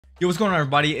Yo, what's going on,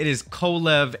 everybody? It is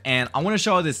Kolev, and I want to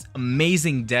show you this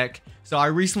amazing deck. So I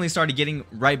recently started getting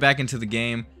right back into the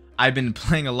game. I've been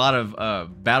playing a lot of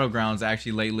Battlegrounds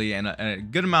actually lately, and a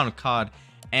good amount of COD.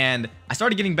 And I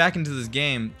started getting back into this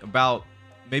game about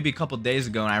maybe a couple days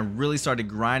ago, and I really started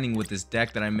grinding with this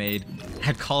deck that I made.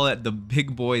 I call it the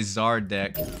BIG Zar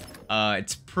Deck.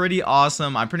 It's pretty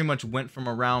awesome. I pretty much went from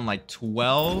around like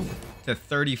 12 to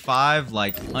 35,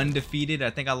 like undefeated.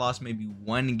 I think I lost maybe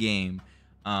one game.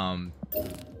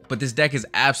 But this deck is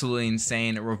absolutely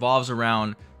insane. It revolves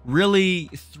around really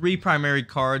three primary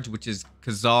cards, which is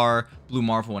Khazar, Blue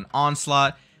Marvel, and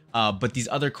Onslaught. But these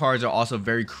other cards are also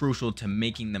very crucial to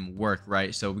making them work,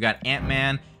 right? So we got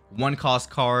Ant-Man, one cost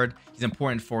card. He's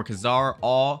important for Khazar.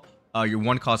 All your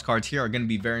one cost cards here are going to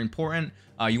be very important.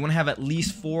 You want to have at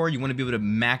least 4. You want to be able to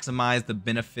maximize the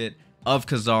benefit of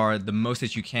Khazar the most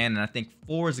that you can, and I think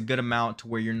 4 is a good amount to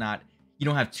where you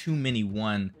don't have too many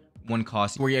one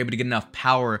cost where you're able to get enough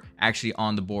power actually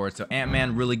on the board. So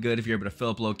Ant-Man, really good if you're able to fill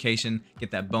up location,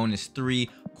 get that bonus 3.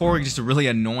 Korg, just a really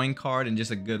annoying card and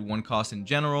just a good one cost in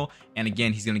general. And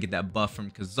again, he's going to get that buff from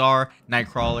Khazar.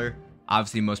 Nightcrawler,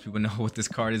 obviously most people know what this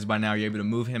card is by now. You're able to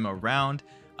move him around.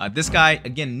 This guy,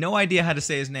 again, no idea how to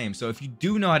say his name. So if you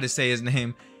do know how to say his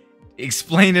name,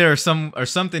 explain it or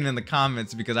something in the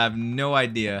comments, because I have no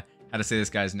idea how to say this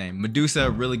guy's name. Medusa,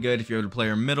 really good if you're able to play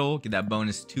her middle, get that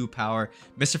bonus 2 power.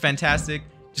 Mr. Fantastic,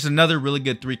 just another really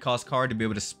good 3 cost card to be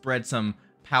able to spread some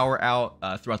power out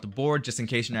throughout the board, just in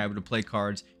case you're not able to play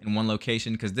cards in one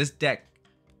location, because this deck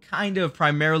kind of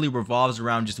primarily revolves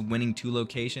around just winning 2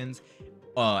 locations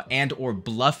and or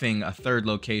bluffing a 3rd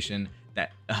location,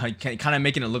 that kind of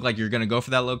making it look like you're going to go for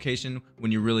that location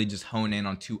when you really just hone in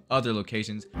on 2 other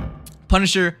locations.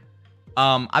 Punisher,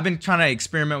 I've been trying to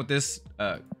experiment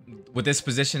with this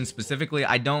position specifically.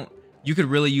 You could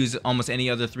really use almost any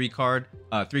other 3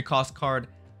 cost card.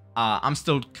 I'm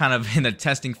still kind of in the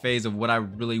testing phase of what I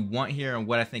really want here and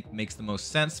what I think makes the most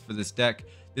sense for this deck.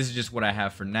 This is just what I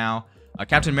have for now.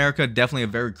 Captain America, definitely a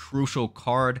very crucial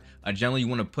card. Generally, you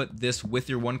want to put this with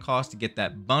your one cost to get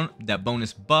that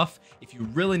bonus buff. If you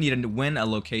really need to win a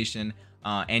location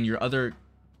and your other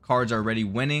cards are already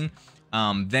winning,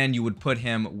 then you would put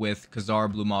him with Khazar,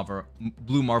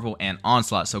 Blue Marvel, and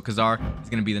Onslaught. So Khazar is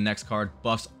going to be the next card,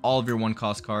 buffs all of your one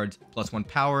cost cards plus 1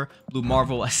 power. Blue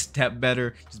Marvel, a step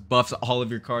better, just buffs all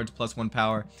of your cards plus 1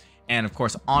 power. And of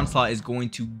course, Onslaught is going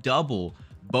to double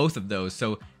both of those.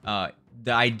 So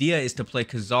the idea is to play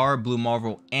Khazar, Blue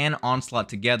Marvel, and Onslaught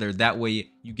together. That way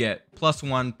you get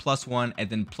 +1, and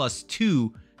then +2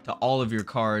 to all of your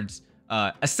cards.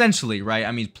 Essentially, right?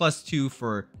 I mean, +2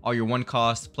 for all your one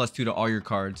cost, +2 to all your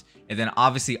cards. And then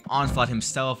obviously Onslaught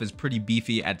himself is pretty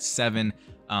beefy at 7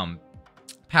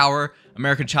 power.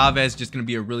 American Chavez, just going to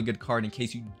be a really good card in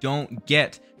case you don't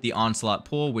get the Onslaught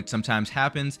pull, which sometimes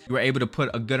happens. You were able to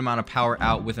put a good amount of power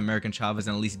out with American Chavez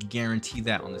and at least guarantee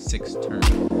that on the 6th turn.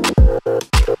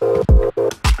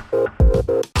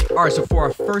 All right, so for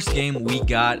our first game, we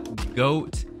got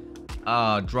GOAT.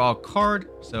 Draw a card.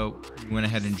 So we went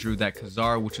ahead and drew that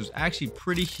Khazar, which was actually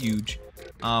pretty huge.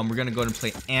 We're gonna go ahead and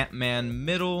play Ant-Man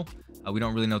middle. We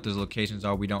don't really know what those locations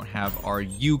are. We don't have our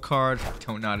U card.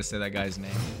 Don't know how to say that guy's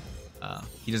name.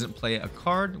 He doesn't play a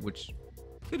card, which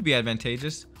could be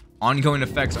advantageous. Ongoing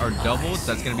effects are doubled,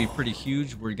 so that's gonna be pretty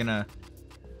huge. We're gonna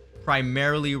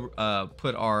primarily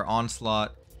put our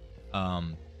Onslaught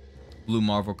Blue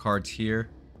Marvel cards here.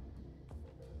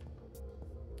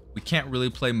 We can't really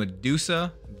play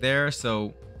Medusa there,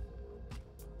 so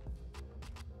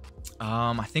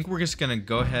I think we're just gonna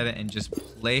go ahead and just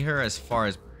play her as far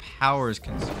as power is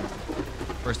concerned.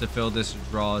 First to fill this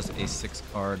draws a 6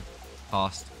 card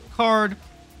cost card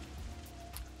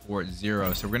for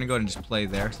 0. So we're gonna go ahead and just play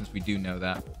there since we do know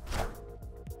that.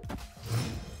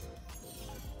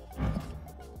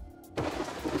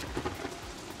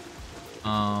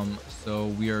 So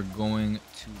we are going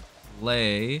to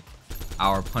play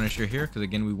our Punisher here, because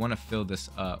again, we want to fill this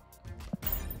up.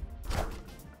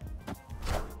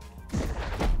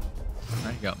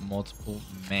 Alright, got multiple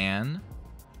man.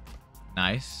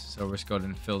 Nice. So we're just going to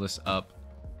go ahead and fill this up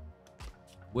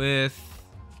with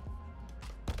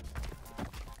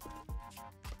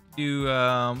we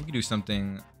can do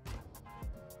something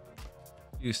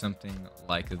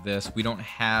like this. We don't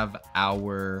have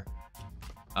our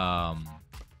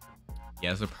yeah,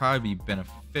 this would probably be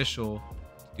beneficial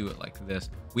to do it like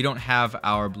this. We don't have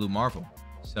our Blue Marvel,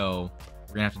 so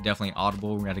we're gonna have to definitely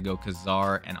audible. We're gonna have to go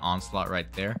Khazar and Onslaught right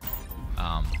there.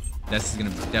 This is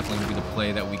gonna definitely be the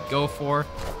play that we go for.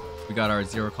 We got our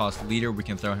 0 cost leader. We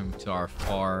can throw him to our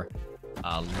far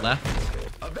left.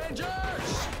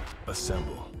 Avengers!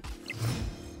 Assemble.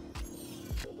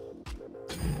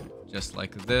 just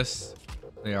like this.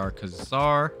 They are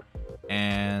Khazar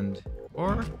and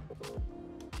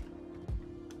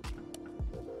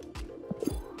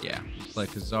yeah, play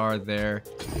Khazar there,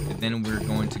 and then we're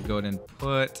going to go ahead and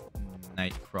put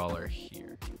Nightcrawler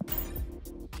here.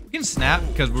 We can snap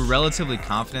because we're relatively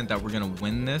confident that we're gonna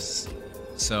win this.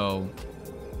 So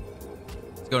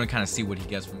let's go and kind of see what he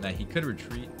gets from that. He could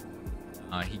retreat.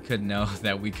 He could know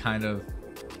that we kind of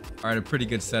are at a pretty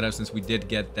good setup since we did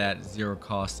get that 0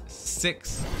 cost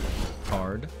 6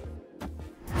 card.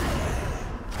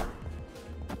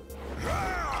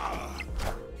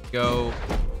 Go.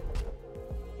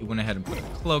 He went ahead and put a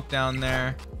cloak down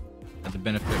there. Had the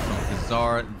benefit from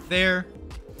Khazar there.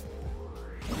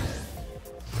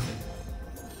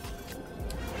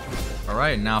 All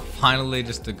right, now finally,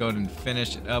 just to go ahead and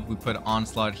finish it up, we put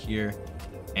Onslaught here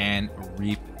and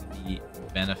reap the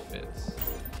benefits.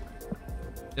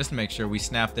 Just to make sure we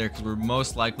snap there because we're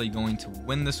most likely going to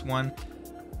win this one.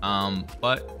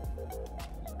 But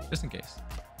just in case.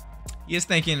 He is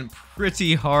thinking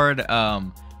pretty hard.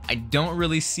 I don't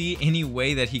really see any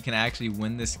way that he can actually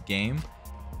win this game.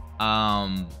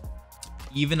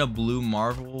 Even a blue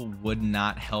Marvel would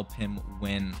not help him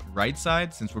win right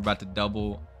side since we're about to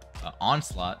double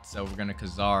Onslaught. So we're gonna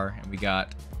Khazar, and we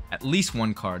got at least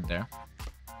 1 card there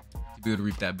to be able to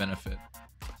reap that benefit.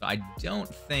 So I don't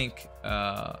think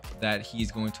that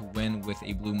he's going to win with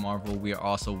a blue Marvel. We are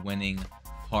also winning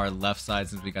far left side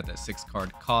since we got that 6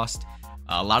 card cost.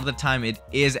 A lot of the time it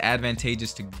is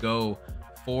advantageous to go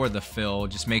for the fill.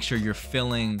 Just make sure you're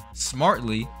filling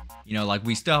smartly. You know, like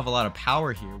we still have a lot of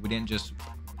power here. We didn't just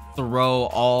throw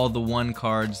all the 1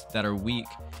 cards that are weak.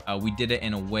 We did it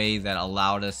in a way that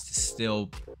allowed us to still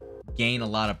gain a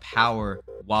lot of power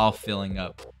while filling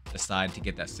up the side to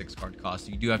get that 6 card cost.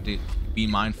 So you do have to be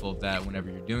mindful of that whenever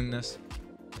you're doing this.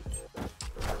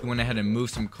 We went ahead and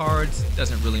moved some cards.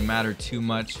 Doesn't really matter too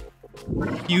much.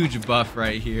 Huge buff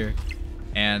right here.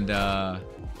 And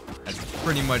that's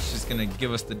pretty much just gonna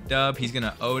give us the dub. He's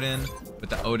gonna Odin, but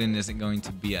the Odin isn't going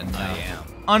to be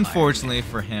enough, unfortunately,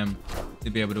 for him to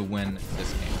be able to win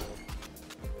this game.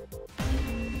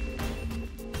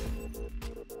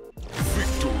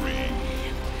 Victory.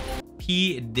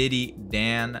 P. Diddy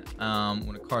Dan.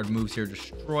 When a card moves here,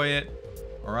 destroy it.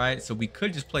 All right, so we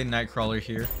could just play Nightcrawler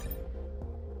here.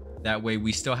 That way,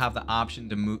 we still have the option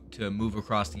to move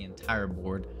across the entire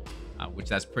board, which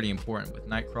that's pretty important with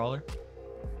Nightcrawler.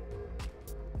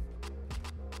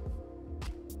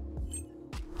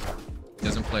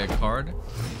 Doesn't play a card.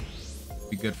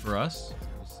 Be good for us.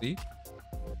 We'll see.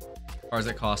 Cards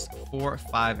that cost 4,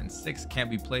 5, and 6 can't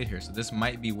be played here. So this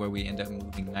might be where we end up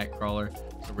moving Nightcrawler.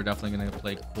 So we're definitely going to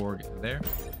play Korg there.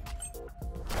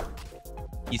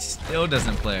 He still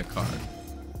doesn't play a card.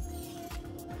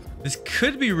 This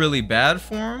could be really bad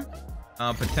for him,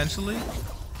 potentially.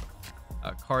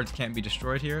 Cards can't be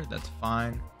destroyed here. That's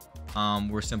fine.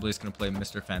 We're simply just going to play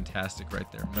Mr. Fantastic right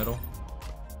there, middle.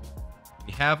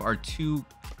 We have our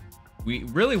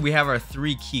we have our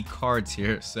 3 key cards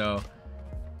here, so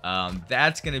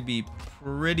that's going to be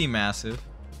pretty massive.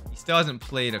 He still hasn't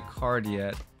played a card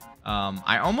yet.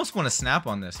 I almost want to snap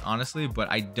on this, honestly, but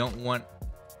I don't want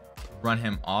to run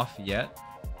him off yet.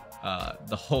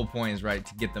 The whole point is, right,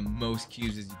 to get the most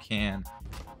cues as you can,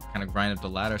 kind of grind up the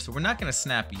ladder. So we're not going to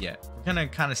snap yet. We're going to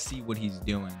kind of see what he's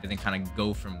doing and then kind of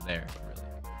go from there, really.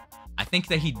 I think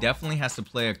that he definitely has to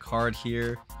play a card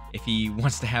here if he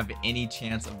wants to have any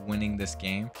chance of winning this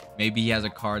game. Maybe he has a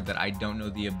card that I don't know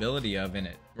the ability of and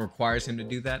it requires him to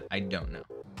do that. I don't know.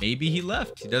 Maybe he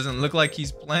left. He doesn't look like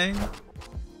he's playing.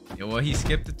 Yeah, well, he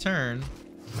skipped a turn.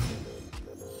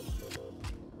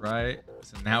 Right.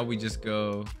 So now we just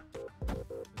go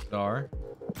Zar.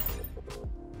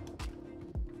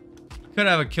 Could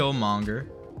have a Killmonger.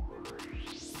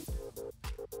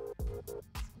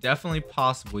 Definitely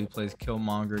possible he plays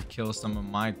Killmonger, kill some of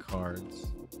my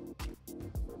cards.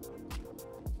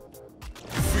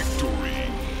 Victory.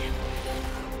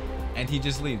 And he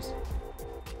just leaves.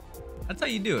 That's how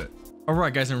you do it.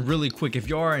 Alright guys, and really quick, if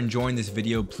you are enjoying this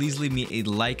video, please leave me a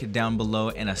like down below,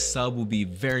 and a sub will be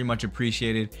very much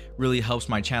appreciated. Really helps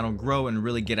my channel grow and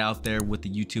really get out there with the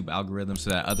YouTube algorithm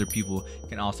so that other people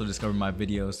can also discover my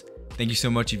videos. Thank you so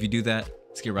much if you do that.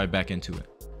 Let's get right back into it.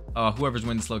 Whoever's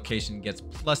winning this location gets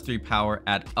 +3 power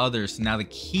at others. Now the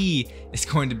key is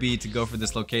going to be to go for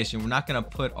this location. We're not going to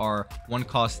put our 1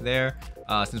 cost there.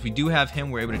 Since we do have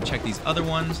him, we're able to check these other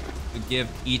ones to give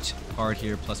each card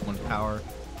here +1 power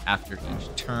after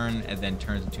each turn, and then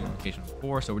turns into location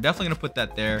 4. So we're definitely going to put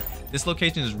that there. This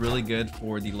location is really good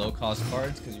for the low cost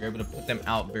cards because you're able to put them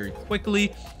out very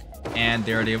quickly, and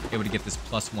they're able to get this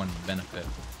 +1 benefit.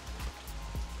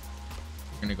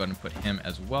 We're gonna go ahead and put him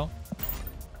as well.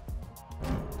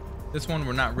 This one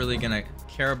we're not really gonna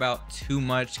care about too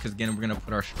much because again, we're gonna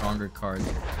put our stronger cards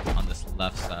on this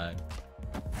left side.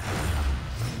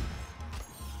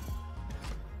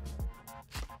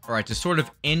 All right, to sort of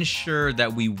ensure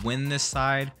that we win this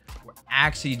side, we're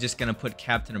actually just gonna put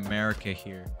Captain America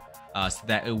here so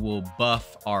that it will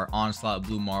buff our Onslaught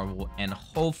Blue Marvel and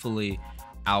hopefully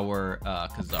our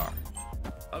Khazar.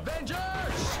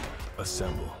 Avengers!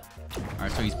 Assemble. All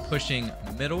right, so he's pushing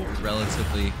middle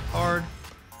relatively hard.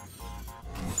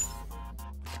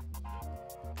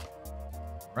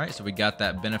 All right, so we got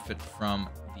that benefit from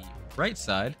the right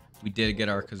side. We did get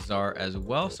our Khazar as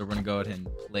well, so we're gonna go ahead and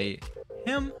play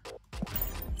him.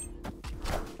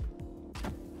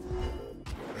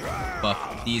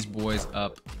 Buff these boys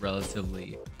up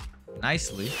relatively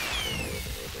nicely.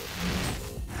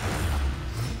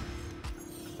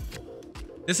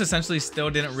 This essentially still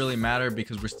didn't really matter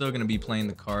because we're still going to be playing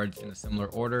the cards in a similar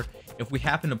order. If we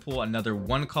happen to pull another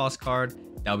 1-cost card,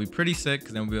 that would be pretty sick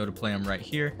because then we'll be able to play them right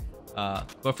here.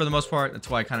 But for the most part, that's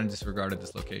why I kind of disregarded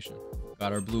this location.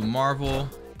 Got our Blue Marvel.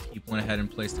 He went ahead and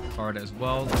placed a card as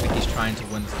well. Looks like he's trying to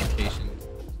win this location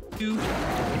too.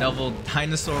 Neville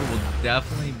Dinosaur will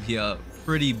definitely be a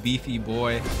pretty beefy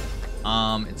boy.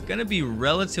 It's going to be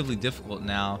relatively difficult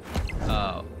now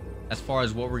as far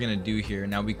as what we're going to do here.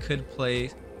 Now, we could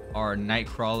play our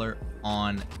Nightcrawler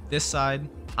on this side,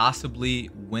 possibly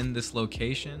win this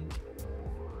location.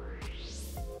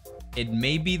 It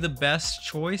may be the best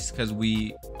choice because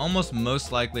we almost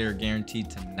most likely are guaranteed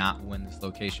to not win this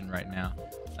location right now.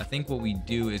 I think what we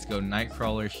do is go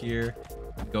Nightcrawler here,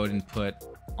 go ahead and put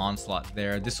Onslaught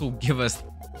there. This will give us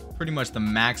pretty much the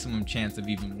maximum chance of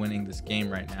even winning this game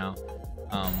right now.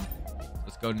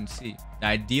 Let's go ahead and see. The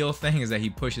ideal thing is that he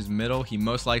pushes middle. He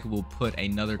most likely will put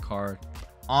another card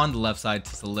on the left side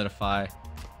to solidify.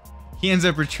 He ends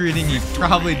up retreating. He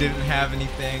probably didn't have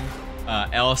anything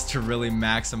else to really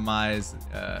maximize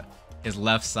his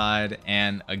left side.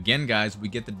 And again, guys, we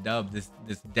get the dub. This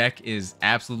deck is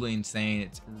absolutely insane.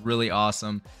 It's really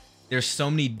awesome. There's so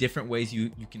many different ways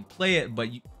you can play it, but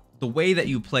the way that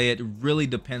you play it really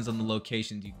depends on the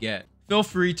locations you get. Feel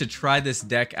free to try this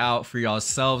deck out for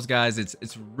yourselves, guys.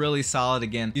 It's really solid.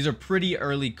 Again, these are pretty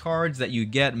early cards that you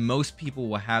get. Most people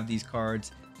will have these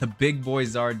cards. The Big Boy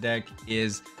Zar deck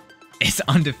it's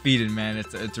undefeated, man.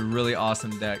 It's a really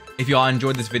awesome deck. If y'all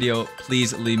enjoyed this video,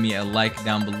 please leave me a like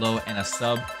down below and a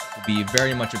sub would be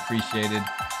very much appreciated.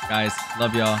 Guys,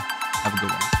 love y'all. Have a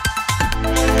good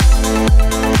one.